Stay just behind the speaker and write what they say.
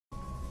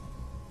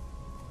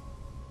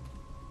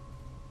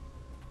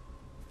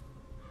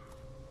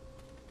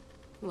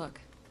Look,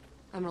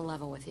 I'm gonna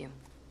level with you.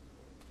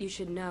 You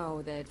should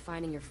know that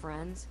finding your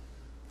friends,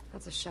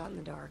 that's a shot in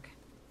the dark.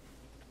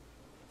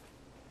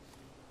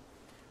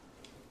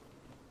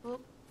 Well,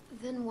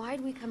 then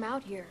why'd we come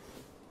out here?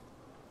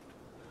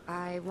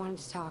 I wanted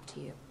to talk to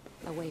you,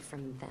 away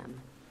from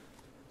them.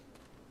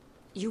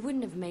 You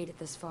wouldn't have made it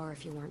this far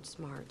if you weren't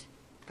smart,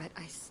 but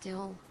I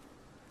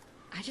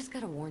just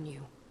gotta warn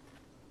you.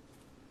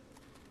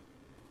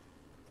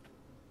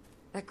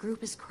 That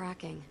group is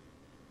cracking.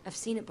 I've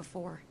seen it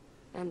before,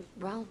 and,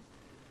 well,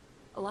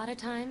 a lot of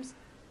times,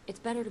 it's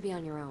better to be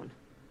on your own.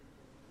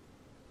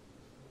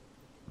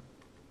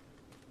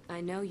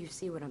 I know you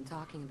see what I'm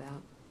talking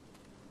about.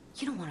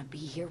 You don't want to be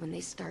here when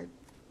they start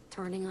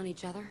turning on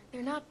each other.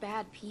 They're not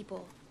bad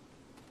people,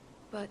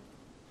 but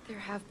there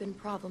have been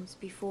problems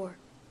before.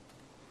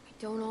 I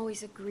don't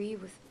always agree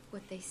with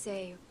what they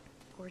say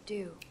or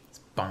do.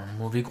 C'est pas un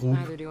mauvais groupe,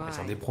 Neither do ils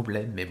ont I. des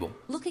problèmes, mais bon.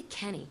 Look at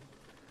Kenny.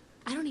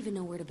 I don't even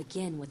know where to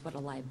begin with what a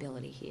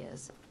liability he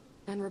is.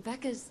 And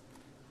Rebecca's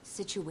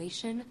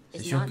situation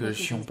C'est is sûr not que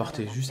making si on things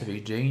partait better. juste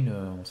avec Jane,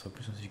 on serait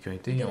plus en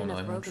sécurité et Get on enough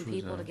aurait moins de broken choses.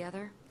 people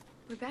together.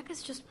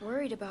 Rebecca's just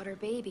worried about her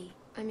baby.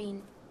 I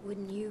mean,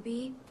 wouldn't you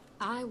be?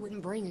 I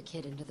wouldn't bring a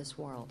kid into this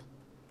world.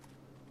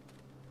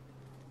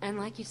 And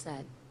like you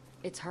said,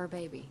 it's her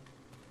baby,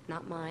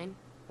 not mine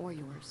or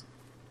yours.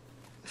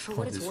 For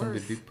what it's Prendre son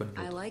worth, bébé, pas le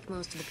I nôtre. like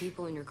most of the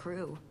people in your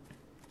crew.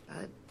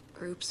 But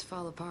groups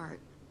fall apart.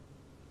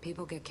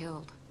 People get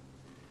killed.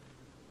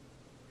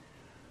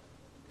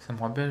 Ça me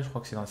rappelle, je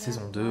crois que c'est dans la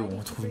saison 2 où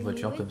on trouve une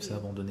voiture comme ça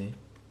abandonnée.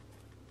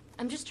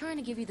 I'm just trying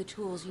to give you the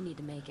tools you need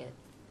to make it.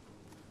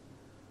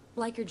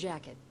 Like your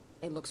jacket.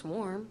 It looks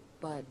warm,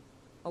 but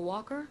a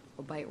walker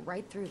will bite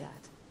right through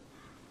that.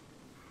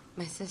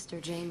 My sister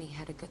Jamie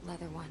had a good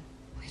leather one.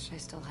 Wish I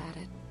still had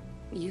it.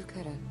 You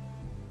could've.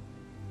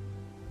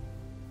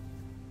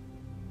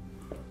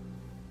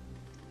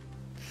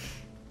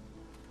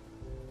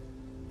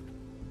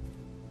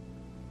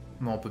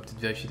 Bon, on peut peut-être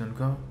vérifier dans le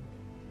corps.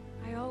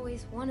 I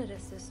always wanted a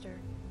sister.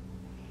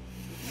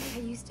 I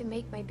used to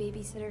make my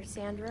babysitter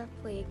Sandra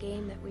play a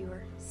game that we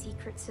were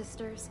secret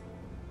sisters.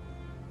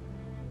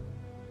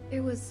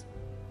 It was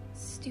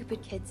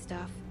stupid kid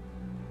stuff.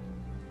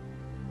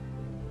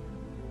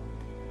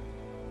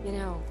 You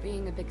know,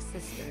 being a big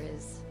sister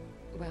is,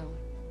 well,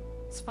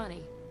 it's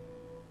funny.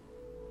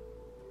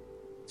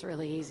 It's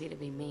really easy to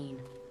be mean.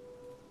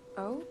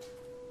 Oh?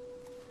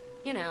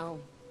 You know,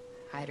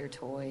 hide her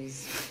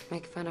toys,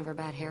 make fun of her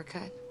bad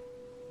haircut,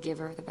 give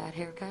her the bad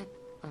haircut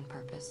on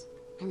purpose.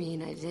 I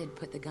mean, I did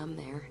put the gum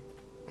there.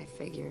 I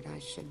figured I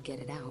should get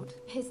it out.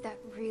 Is that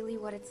really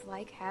what it's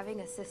like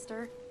having a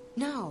sister?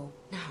 No,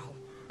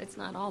 it's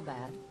not all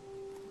bad.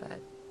 But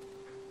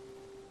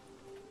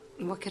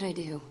what could I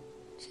do?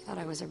 She thought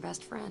I was her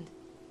best friend.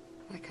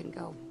 I couldn't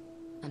go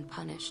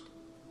unpunished.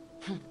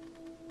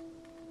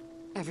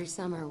 Every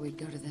summer we'd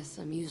go to this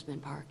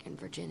amusement park in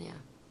Virginia.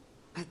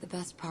 But the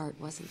best part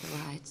wasn't the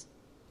rides.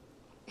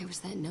 It was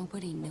that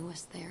nobody knew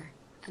us there.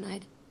 And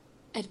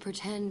I'd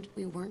pretend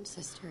we weren't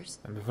sisters.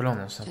 Ah, mais voilà, on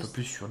en sait un peu Just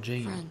plus sur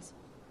Jane. friends.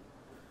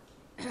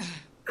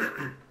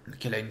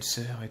 Qu'elle a une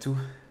sœur et tout.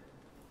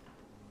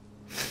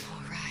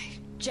 All right,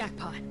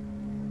 jackpot.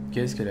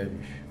 Qu'est-ce qu'elle a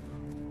vu?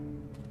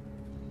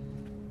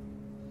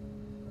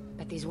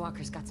 Bet these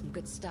walkers got some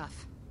good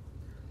stuff.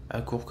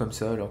 Elle court comme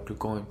ça alors que le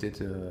camp est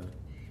peut-être...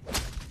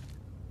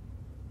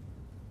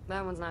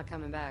 That one's not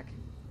coming back.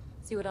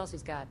 See what else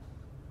he's got.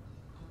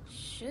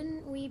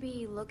 Shouldn't we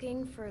be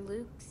looking for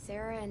Luke,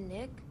 Sarah, and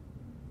Nick?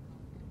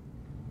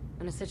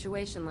 In a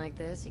situation like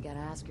this, you gotta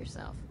ask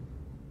yourself,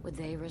 would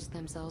they risk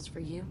themselves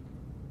for you?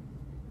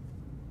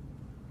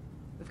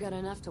 We've got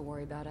enough to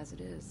worry about as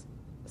it is.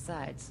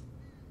 Besides,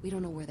 we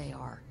don't know where they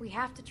are. We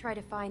have to try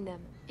to find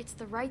them. It's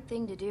the right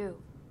thing to do.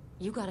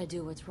 You gotta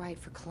do what's right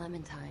for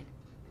Clementine.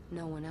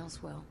 No one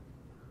else will.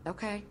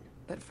 Okay,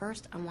 but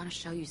first I want to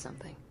show you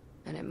something.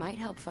 And it might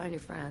help find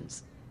your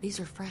friends. These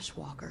are fresh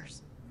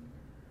walkers.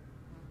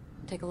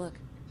 Take a look.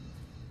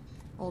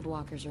 Old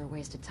walkers are a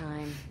waste of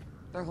time.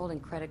 They're holding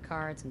credit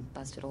cards and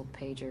busted old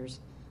pagers.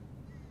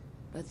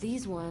 But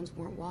these ones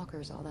weren't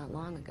walkers all that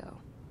long ago.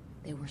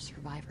 They were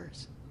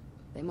survivors.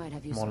 They might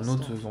have Bon, useful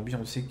l'autre stuff. zombie,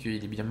 on sait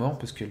qu'il est bien mort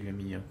parce qu'elle lui a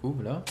mis un coup,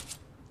 là.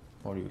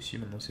 Bon, lui aussi,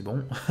 maintenant c'est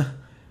bon.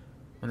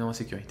 On est en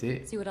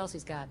sécurité. See what else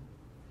he's got.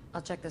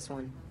 I'll check this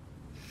one.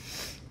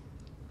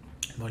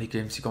 Bon, les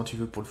KMC quand tu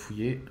veux pour le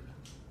fouiller.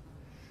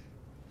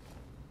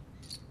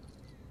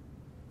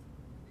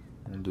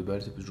 En 2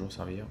 balles, ça peut toujours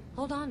servir.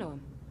 Hold on to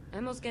him.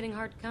 Ammo's getting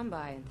hard to come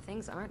by, and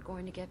things aren't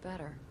going to get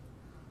better.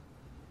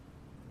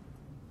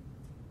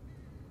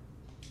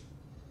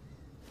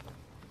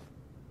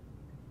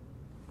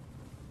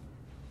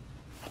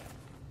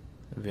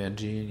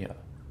 Virginia.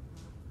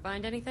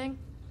 Find anything?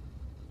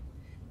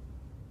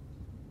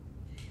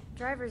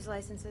 Driver's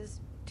licenses,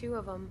 2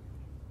 of them.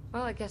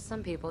 Well, I guess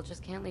some people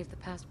just can't leave the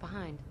past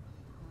behind.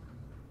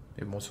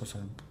 Mais bon, ça, on s'en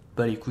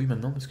bat les couilles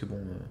maintenant parce que bon,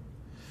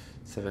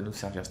 ça va nous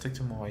servir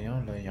strictement à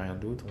rien. Là, il n'y a rien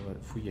d'autre. On va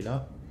fouiller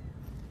là.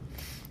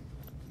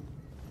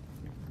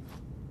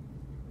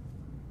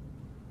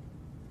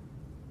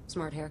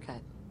 Smart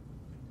haircut.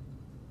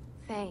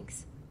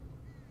 Thanks.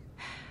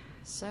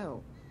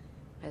 So,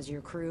 has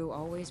your crew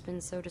always been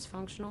so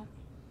dysfunctional?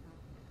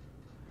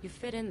 You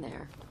fit in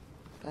there,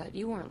 but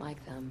you weren't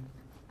like them.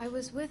 I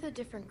was with a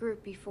different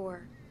group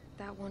before.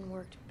 That one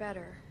worked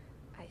better,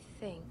 I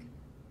think.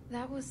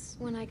 That was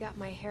when I got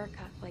my hair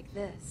cut like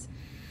this.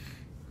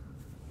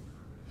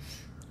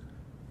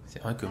 C'est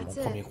vrai que mon That's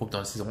premier it. groupe dans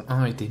la saison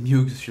 1 était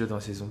mieux que celui-là dans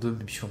la saison 2,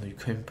 mais puis on a eu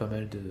quand même pas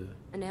mal de...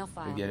 A nail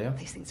file. galère.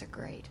 These things are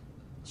great.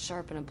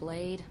 Sharpen a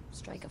blade,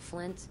 strike a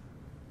flint.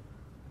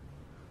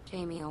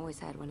 Jamie always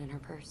had one in her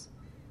purse.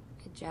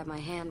 It jabbed my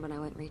hand when I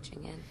went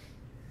reaching in.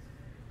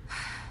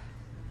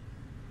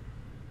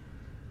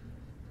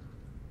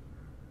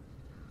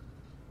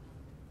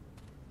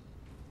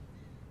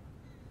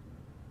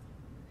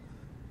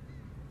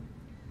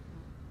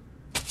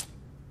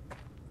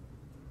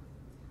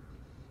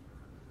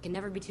 Can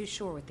never be too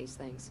sure with these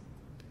things.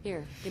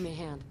 Here, give me a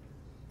hand.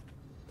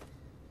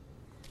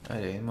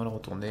 Allez, moi le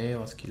retourner,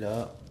 voir ce qu'il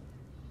a.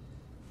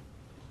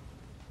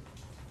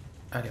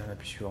 Allez, on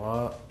appuie sur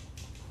A.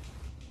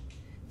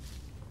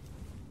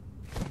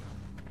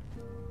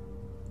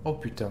 Oh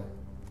putain.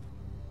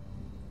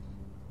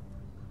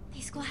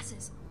 These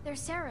glasses, they're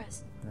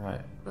Sarah's.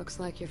 Ouais. Looks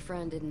like your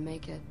friend didn't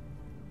make it.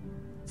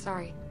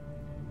 Sorry.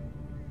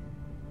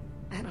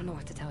 I don't know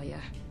what to tell you.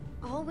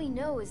 All we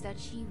know is that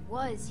she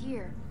was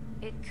here.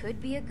 It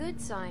could be a good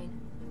sign.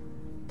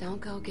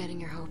 Don't go getting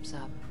your hopes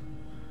up.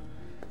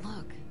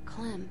 Look,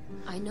 Clem,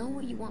 I know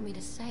what you want me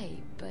to say,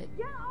 but...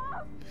 Get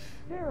off!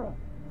 Sarah!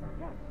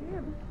 God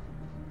damn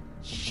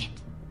it! Shit!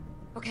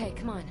 Okay,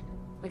 come on.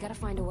 We gotta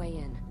find a way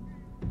in.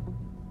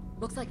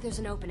 Looks like there's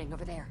an opening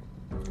over there.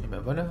 Et ben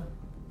voilà.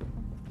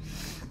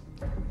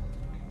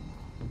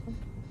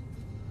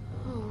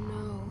 Oh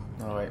no.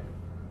 Ah ouais.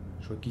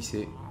 Je vois qui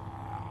c'est.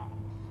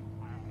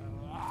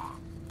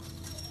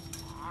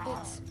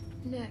 It's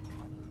Nick.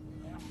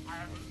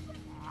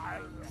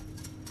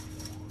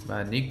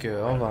 Bah Nick,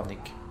 au revoir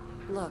Nick.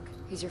 Look,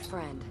 he's your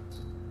friend.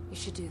 You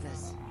should do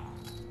this.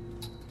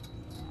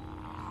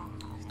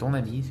 C'est ton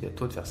ami, c'est à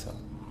toi de faire ça.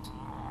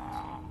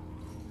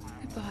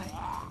 Goodbye.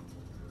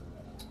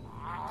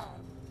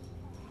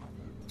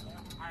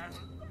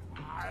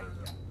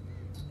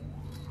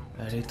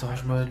 Allez,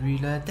 tranche-moi lui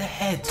la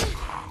tête.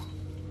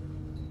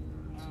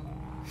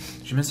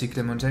 J'aime bien c'est que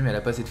Clementine elle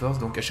a pas assez de force,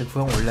 donc à chaque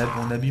fois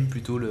on abîme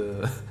plutôt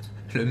le,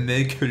 le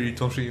mec que lui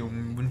trancher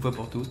une fois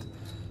pour toutes.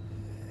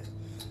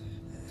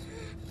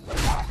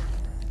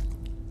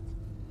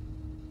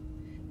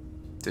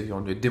 On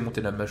lui a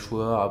démonté la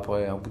mâchoire,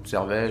 après un bout de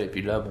cervelle, et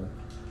puis là bon.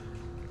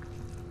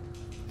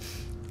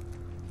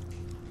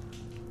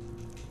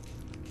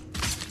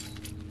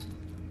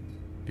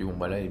 Puis bon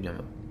bah là il est bien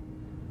mort.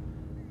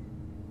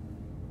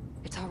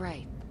 It's all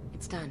right.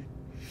 It's done.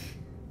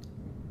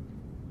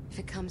 If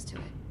it comes to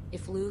it,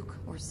 if Luke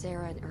or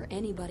Sarah or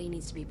anybody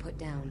needs to be put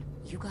down,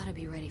 you gotta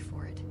be ready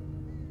for it.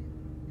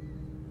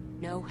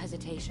 No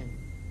hesitation.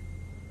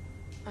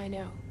 I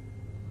know.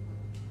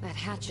 That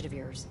hatchet of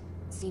yours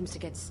seems to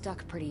get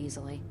stuck pretty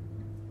easily.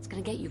 It's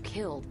gonna get you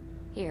killed.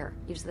 Here,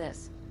 use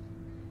this.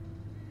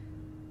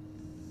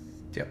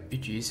 Tiens,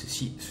 utilise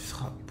ceci, ce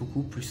sera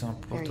beaucoup plus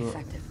simple pour Very toi.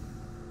 effective.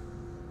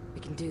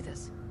 We can do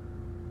this.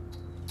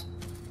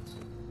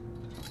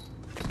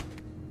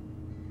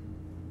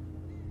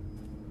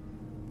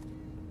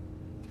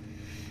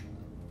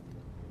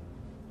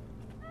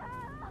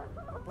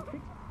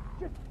 Okay,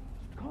 just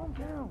calm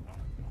down.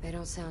 They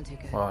don't sound too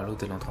good. Oh,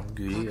 l'autre elle est en train de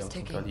gueuler, Clock's alors ton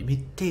ticking. père dit mais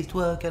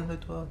tais-toi,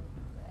 calme-toi.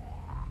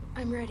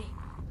 I'm ready.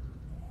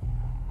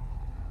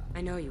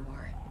 I know you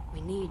are.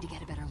 We need to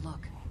get a better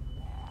look.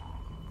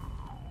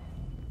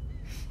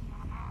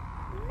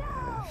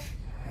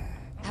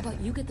 How about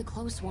you get the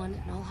close one,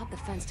 and I'll hop the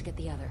fence to get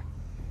the other.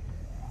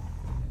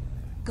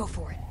 Go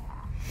for it.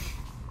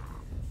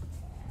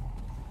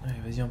 Allez,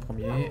 vas-y en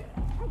premier. I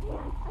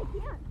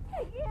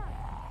can't.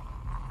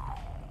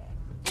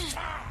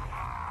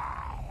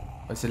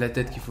 Ouais, c'est la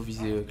tête qu'il faut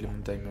viser,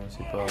 Clementine,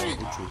 c'est pas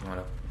autre chose,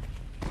 voilà.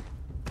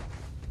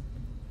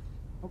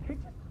 Okay,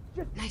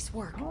 just Nice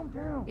work. calm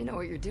down. You know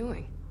what you're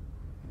doing.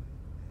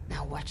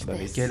 Now watch Bah,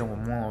 this. avec elle, au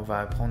moins, on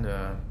va apprendre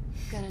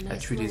Got a à nice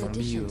tuer les little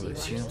zombies addition to yours.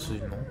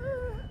 silencieusement.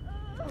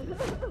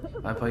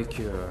 Après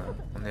que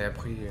on ait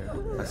appris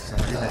à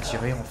s'entraîner à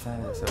tirer, enfin,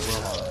 on va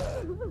savoir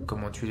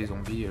comment tuer les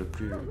zombies le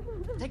plus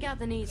Take out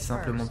the knees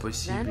simplement first.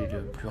 possible Then, et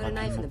le plus put a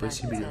knife in rapidement the back of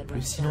possible its et le head plus when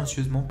it's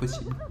silencieusement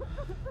possible.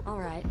 All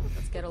right,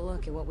 let's get a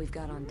look at what we've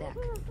got on deck.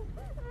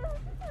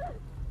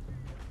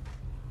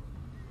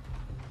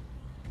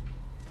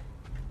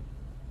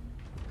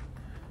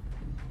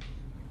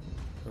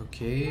 Ok,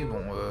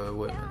 bon,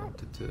 ouais, maintenant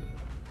peut-être...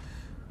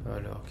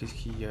 alors, qu'est-ce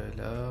qu'il y a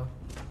là?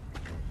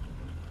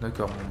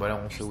 D'accord, bon, bah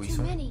là, on sait où ils Too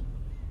sont. many.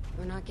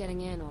 We're not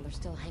getting in while they're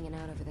still hanging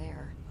out over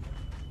there.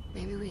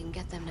 Maybe we can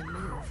get them to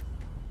move.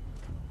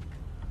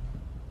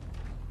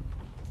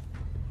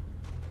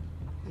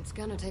 It's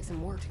gonna take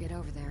some work to get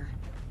over there.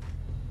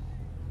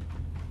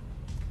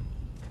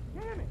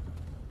 Damn it!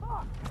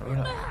 Fuck!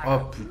 Voilà.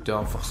 Oh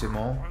putain,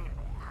 forcément.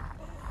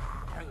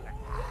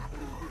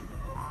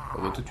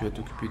 Bah, toi tu vas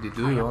t'occuper des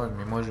deux, hein,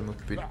 mais moi je vais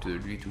m'occuper de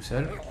lui tout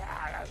seul.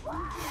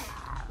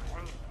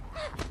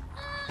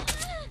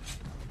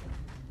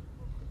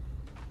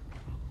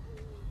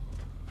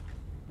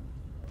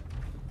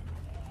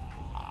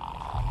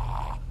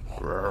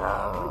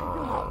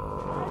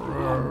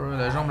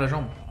 La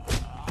jambe.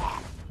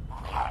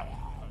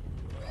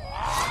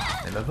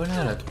 Et bah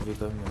voilà, elle a trouvé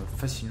quand même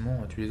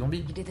facilement à tuer les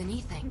zombies. You did the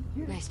knee thing.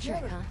 Nice trick,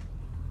 huh?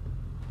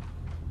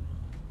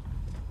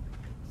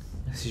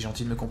 C'est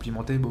gentil de me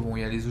complimenter. Bon,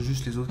 il y a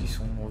juste les autres qui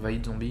sont envahis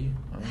de zombies.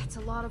 Hein. That's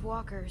a lot of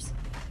walkers.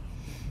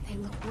 They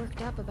look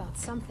worked up about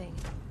something.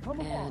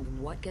 And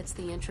what gets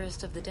the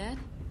interest of the dead?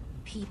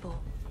 People.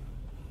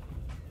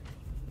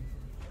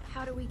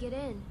 How do we get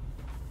in?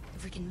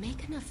 If we can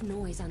make enough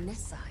noise on this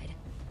side,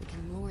 we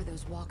can lure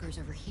those walkers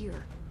over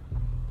here.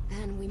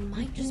 Then we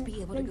might just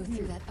be able to go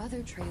through that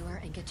other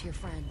trailer and get to your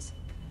friends.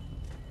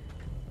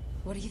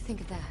 What do you think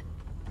of that?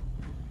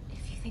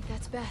 If you think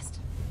that's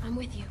best, I'm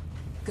with you.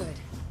 Good.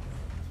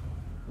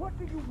 What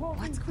do you want?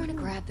 What's going to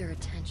grab their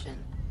attention?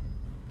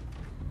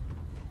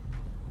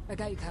 I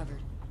got you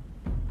covered.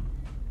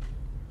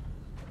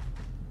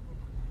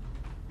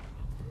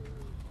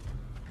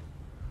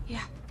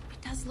 Yeah,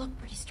 it does look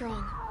pretty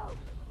strong.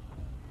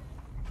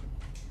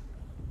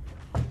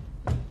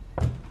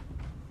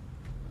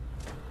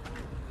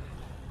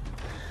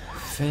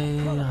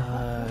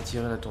 Faire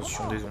attirer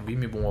l'attention des zombies,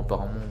 mais bon,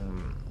 apparemment,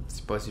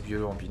 c'est pas assez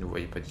violent, puis ils ne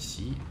voyaient pas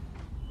d'ici.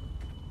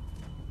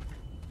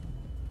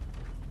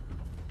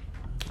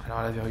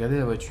 Alors, elle avait regardé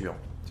la voiture.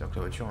 C'est-à-dire que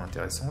la voiture est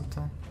intéressante.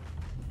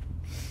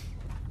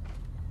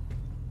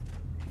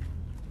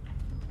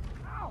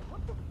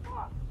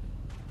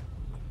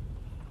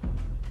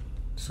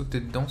 Sauter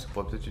dedans, ça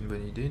pourrait peut-être une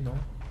bonne idée, non?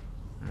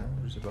 Non,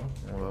 je sais pas,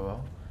 on va voir.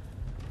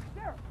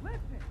 There,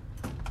 listen.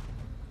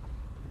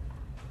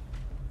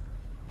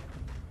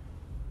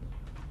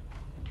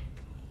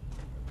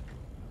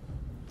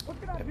 What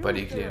can I Il n'y do a pas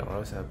with l'éclair, this?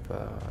 là ça va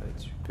pas être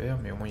super,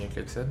 mais au moins il y a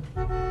klaxon.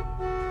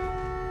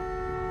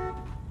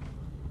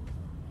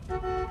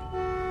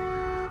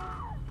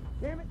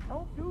 Damn it,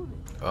 don't do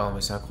this. Oh,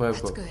 mais c'est incroyable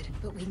That's quoi. good,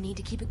 but we need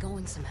to keep it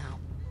going somehow.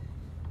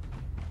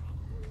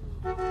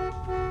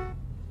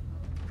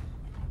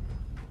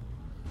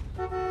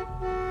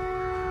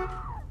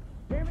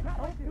 Damn it,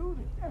 don't do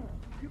this.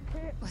 You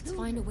can't. Let's do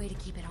find a way to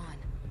keep it on.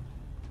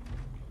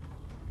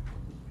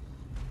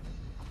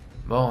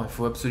 Bon, il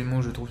faut absolument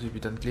que je trouve ces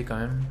putains de clés quand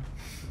même.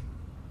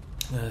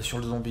 Sur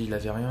le zombie, il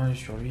avait rien, et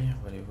sur lui,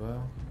 on va aller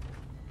voir.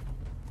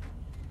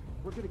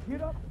 We're gonna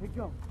get up and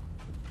go.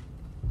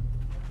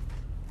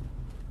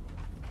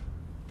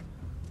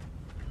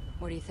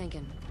 What are you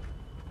thinking?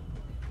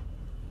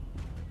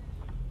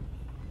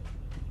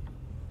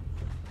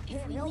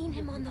 If we lean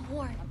him on the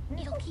horn,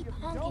 it'll keep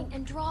honking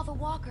and draw the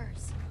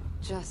walkers.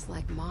 Just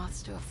like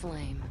moths to a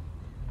flame.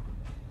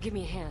 Give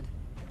me a hand.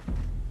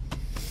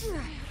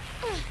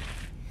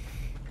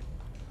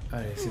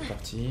 Allez, c'est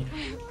parti.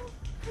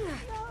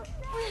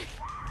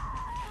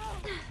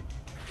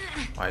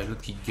 Ouais,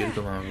 l'autre qui gueule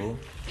comme un veau.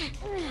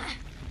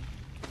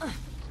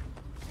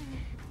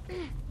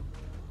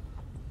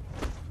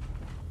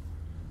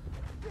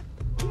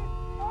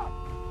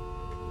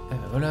 Eh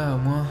ben voilà, au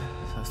moins,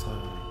 ça sera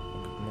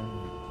complètement...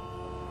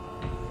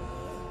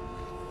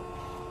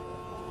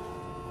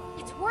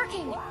 It's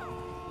working.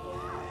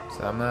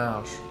 Ça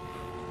marche.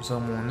 Comme ça,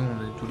 bon, nous,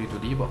 on est tous les deux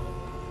libres.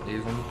 Les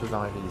zombies peuvent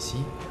arriver ici.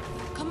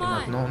 Et Come on!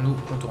 maintenant, nous,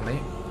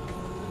 contourner.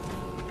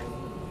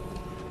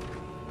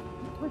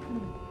 Listen to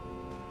me.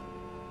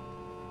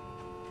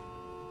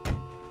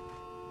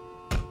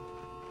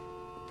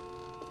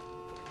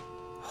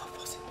 Oh,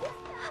 forcément.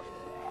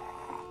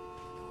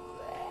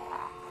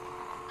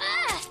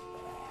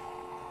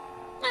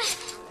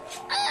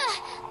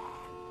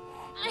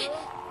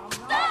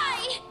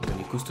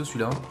 Il est costaud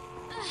celui-là.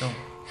 Putain.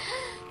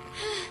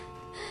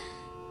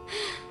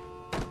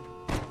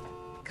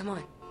 Come on.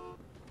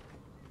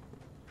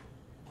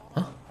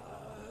 Hein?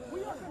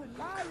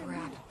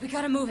 Crap. We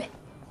gotta move it.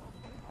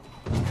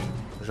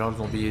 Genre le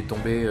zombie est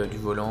tombé du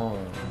volant.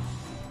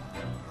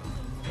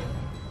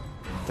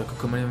 T'as que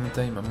comment les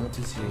montagnes, il m'a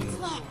monté ses...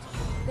 Locked.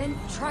 Then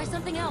try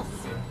something else.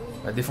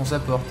 Bah, défonce la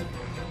porte.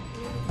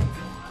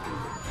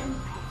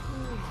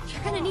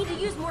 You're gonna need to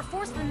use more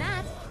force than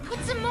that. Put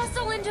some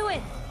muscle into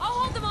it. I'll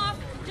hold them off.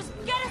 Just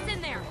get us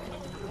in there.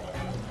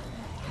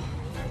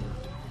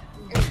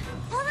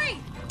 Hurry!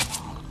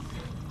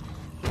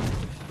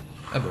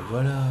 Ah bah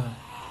voilà.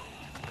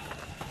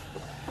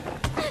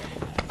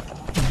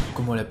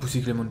 Comment elle a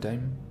poussé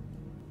Clementine.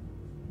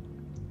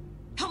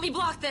 Help me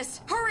block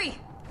this. Hurry!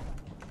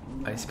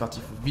 Allez, c'est parti,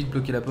 faut vite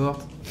bloquer la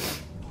porte.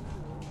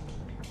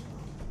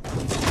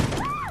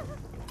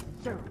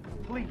 Sarah,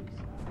 please.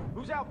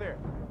 Who's out there?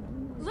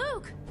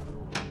 Luke!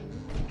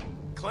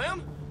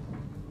 Clem?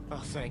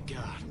 Oh, thank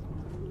God.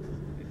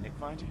 Did Nick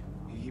find you?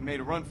 He made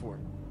a run for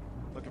it.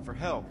 Looking for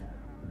help.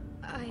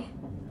 I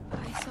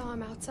saw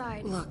him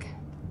outside. Look,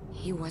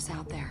 he was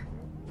out there,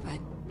 but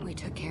we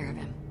took care of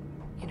him.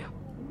 You know.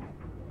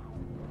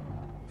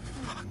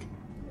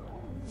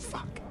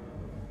 Fuck.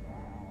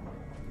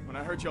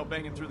 when I heard y'all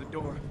banging through the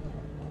door.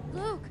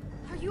 Luke,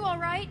 are you all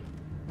right?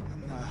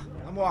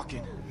 I'm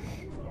walking.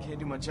 Can't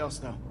do much else,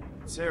 though.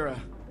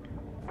 Sarah,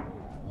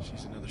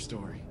 she's another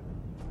story.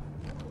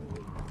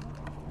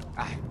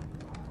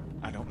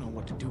 I don't know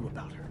what to do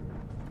about her.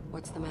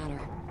 What's the matter?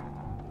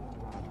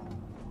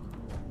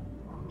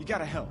 You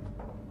gotta help.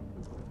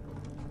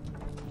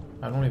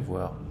 Allons les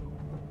voir.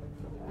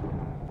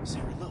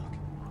 Sarah, look.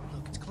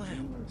 Look, it's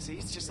Clem. See,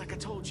 it's just like I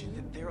told you.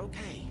 They're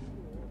okay.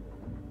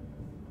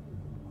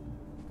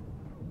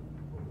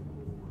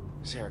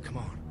 Sarah, come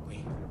on.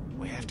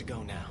 We have to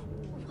go now.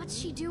 What's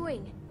she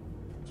doing?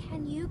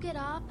 Can you get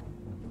up?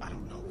 I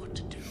don't know what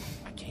to do.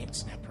 I can't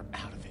snap her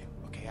out of it.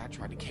 Okay, I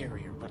tried to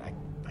carry her, but I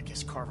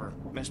guess Carver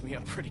messed me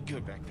up pretty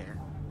good back there.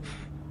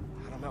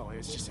 I don't know. It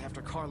was just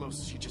after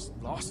Carlos, she just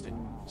lost it.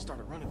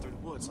 Started running through the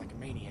woods like a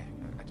maniac.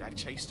 I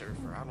chased her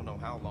for I don't know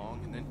how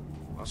long, and then,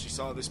 well, she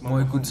saw this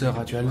Bon, écoute,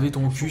 Sarah, tu as levé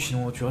ton cul,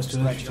 sinon tu restes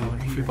là, tu te fais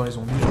bouffer par les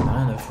zombies, j'en ai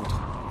rien à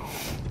foutre.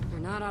 We're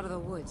not out of the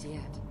woods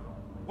yet.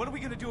 What are we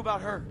gonna do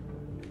about her?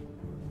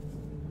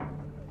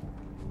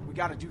 We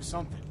gotta do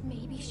something.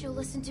 Maybe she'll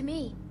listen to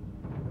me.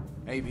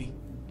 Maybe.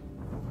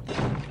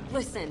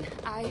 Listen,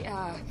 Parle-lui,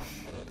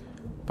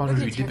 we're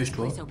gonna tear this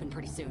dépêche-toi. place open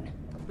pretty soon.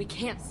 We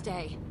can't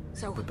stay.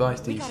 So peut pas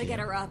rester we gotta ici, get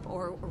hein. her up,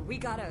 or we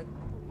gotta.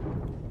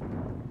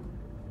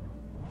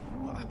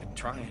 Well, I've been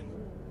trying.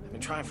 I've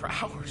been trying for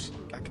hours.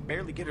 I could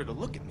barely get her to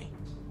look at me.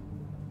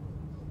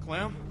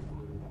 Clem?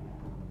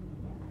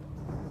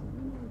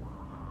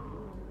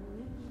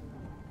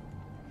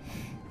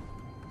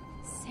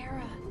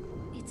 Sarah,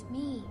 it's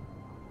me.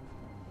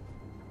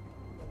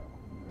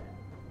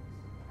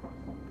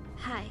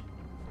 Hi.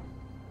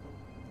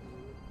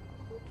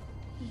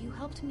 You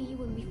helped me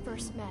when we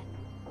first met.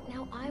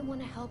 Now I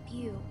want to help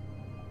you.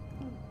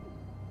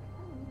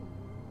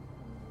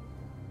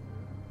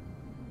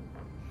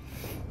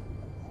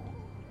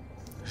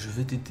 Je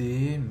vais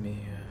t'aider, mais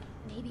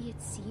Maybe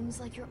it seems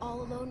like you're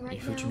all alone right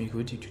il faut now. que tu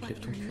m'écoutes et que tu te but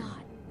lèves ton you're cul.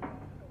 not.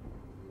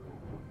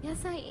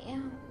 Yes, I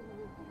am.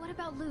 What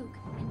about Luke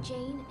and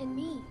Jane and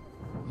me?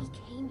 We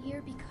came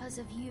here because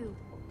of you.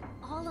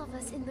 All of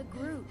us in the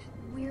group.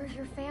 We're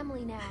your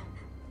family now.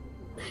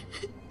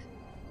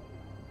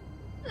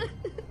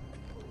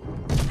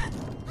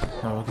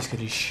 Alors qu'est-ce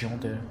qu'elle est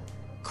chiante, elle.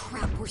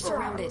 Crap, we're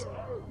surrounded.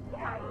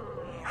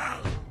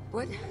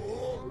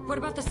 What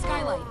about the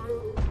skylight?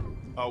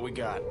 All we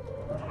got.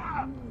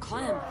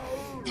 Clem,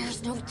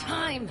 there's no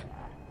time.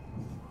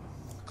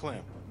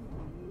 Clem.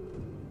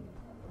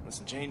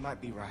 Listen, Jane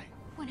might be right.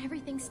 When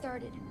everything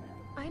started,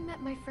 I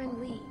met my friend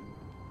Lee.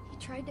 He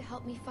tried to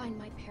help me find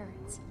my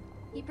parents.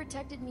 He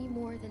protected me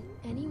more than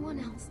anyone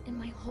else in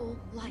my whole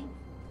life.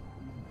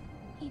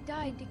 He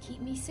died to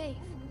keep me safe.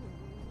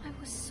 I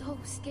was so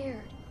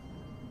scared.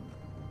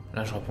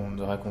 Là, je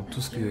raconte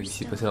tout ce qui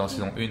s'est passé dans la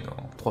saison 1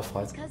 en 3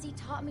 phrases. Because he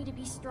taught me to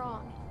be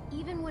strong,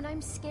 even when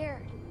I'm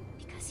scared.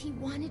 Because he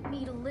wanted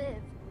me to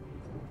live.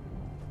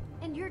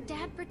 And your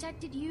dad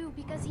protected you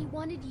because he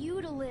wanted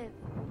you to live.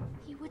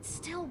 He would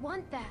still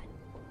want that.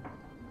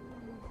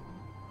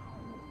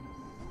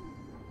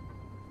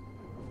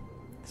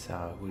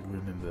 Sarah will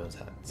remember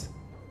that.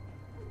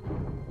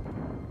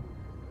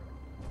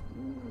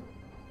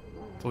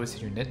 J'ai trouvé ses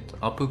lunettes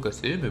un peu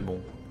cassées, mais bon,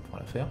 on va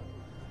la faire.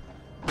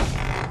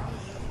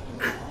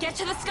 Get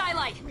to the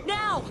skylight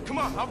now! Come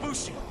on, I'll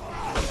boost you.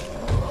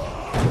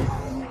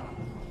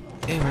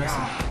 Et merci.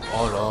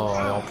 Oh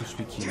là, et en plus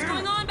lui qui... What's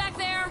going on back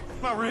there?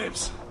 My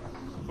ribs.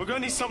 We're gonna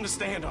need something to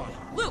stand on.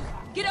 Luke,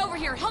 get over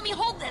here. Help me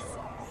hold this.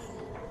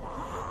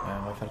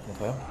 on va faire le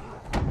contraire.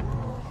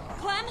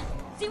 Clem,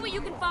 see what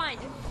you can find.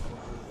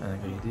 On a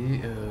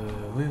validé.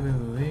 Oui,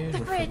 The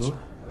le fridge. frigo.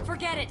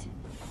 Forget it.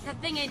 That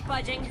thing ain't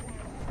budging.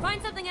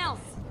 Find something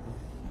else.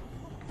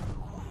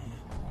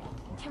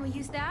 Can we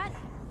use that?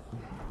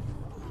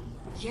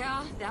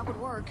 Yeah, that would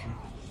work.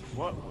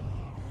 What?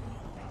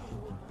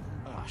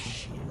 Oh,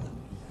 shit.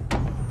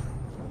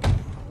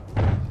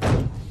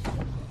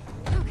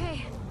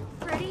 Okay,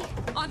 ready?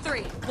 On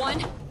 3.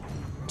 1,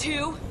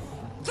 2,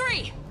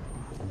 3.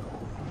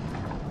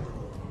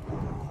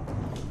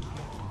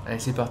 Allez,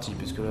 c'est parti,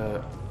 parce que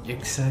là, il n'y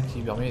a que ça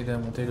qui permet de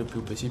monter le plus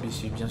haut possible, et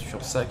c'est bien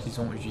sûr ça qu'ils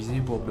ont utilisé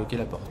pour bloquer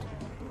la porte.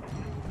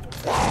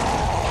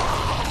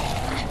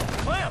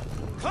 Clem!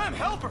 Clem,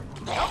 help her!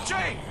 Help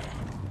Jane!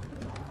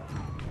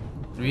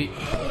 Lui,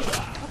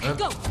 Okay,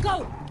 go,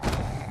 go.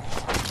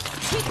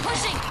 Keep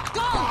pushing.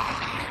 Go.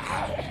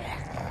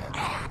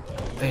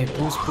 allez,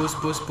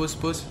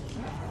 pause.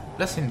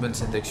 Là, c'est une bonne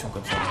scène d'action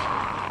comme ça.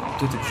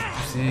 Toi, t'as pu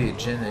pousser et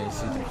Jen a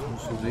essayé de nous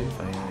sauver,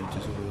 enfin, elle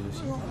te sauver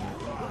aussi.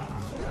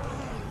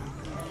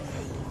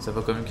 Ça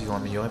va quand même qu'ils ont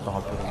amélioré par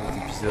rapport aux autres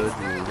épisodes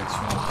et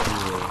l'action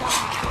plus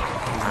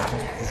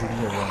intense, plus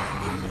jolie à voir.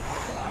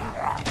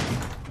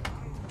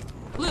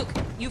 Luke,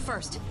 you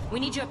first. We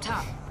need you up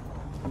top.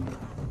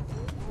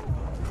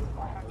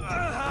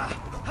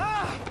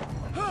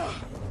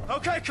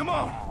 Okay, come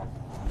on!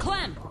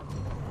 Clem.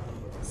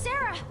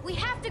 Sarah, we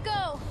have to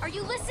go. Are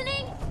you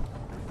listening?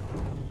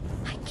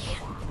 I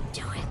can't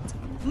do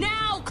it.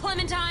 Now,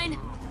 Clementine.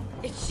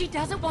 If she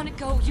doesn't want to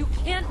go, you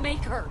can't make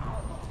her.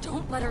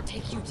 Don't let her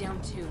take you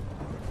down too.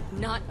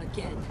 Not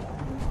again.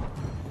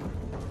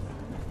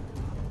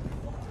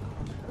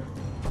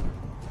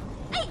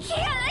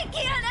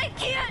 I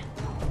can't!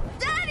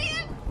 Daddy!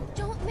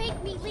 Don't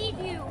make me leave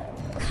you.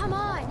 Come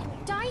on.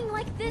 Dying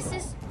like this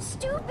is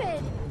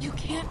stupid. You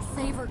can't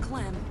save her,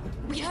 Clem.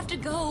 We have to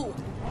go.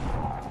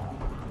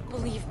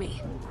 Believe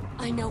me,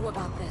 I know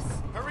about this.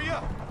 Hurry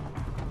up!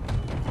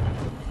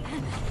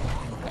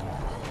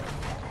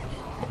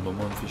 Bon,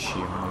 moi, on me fait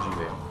chier, moi j'y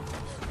vais.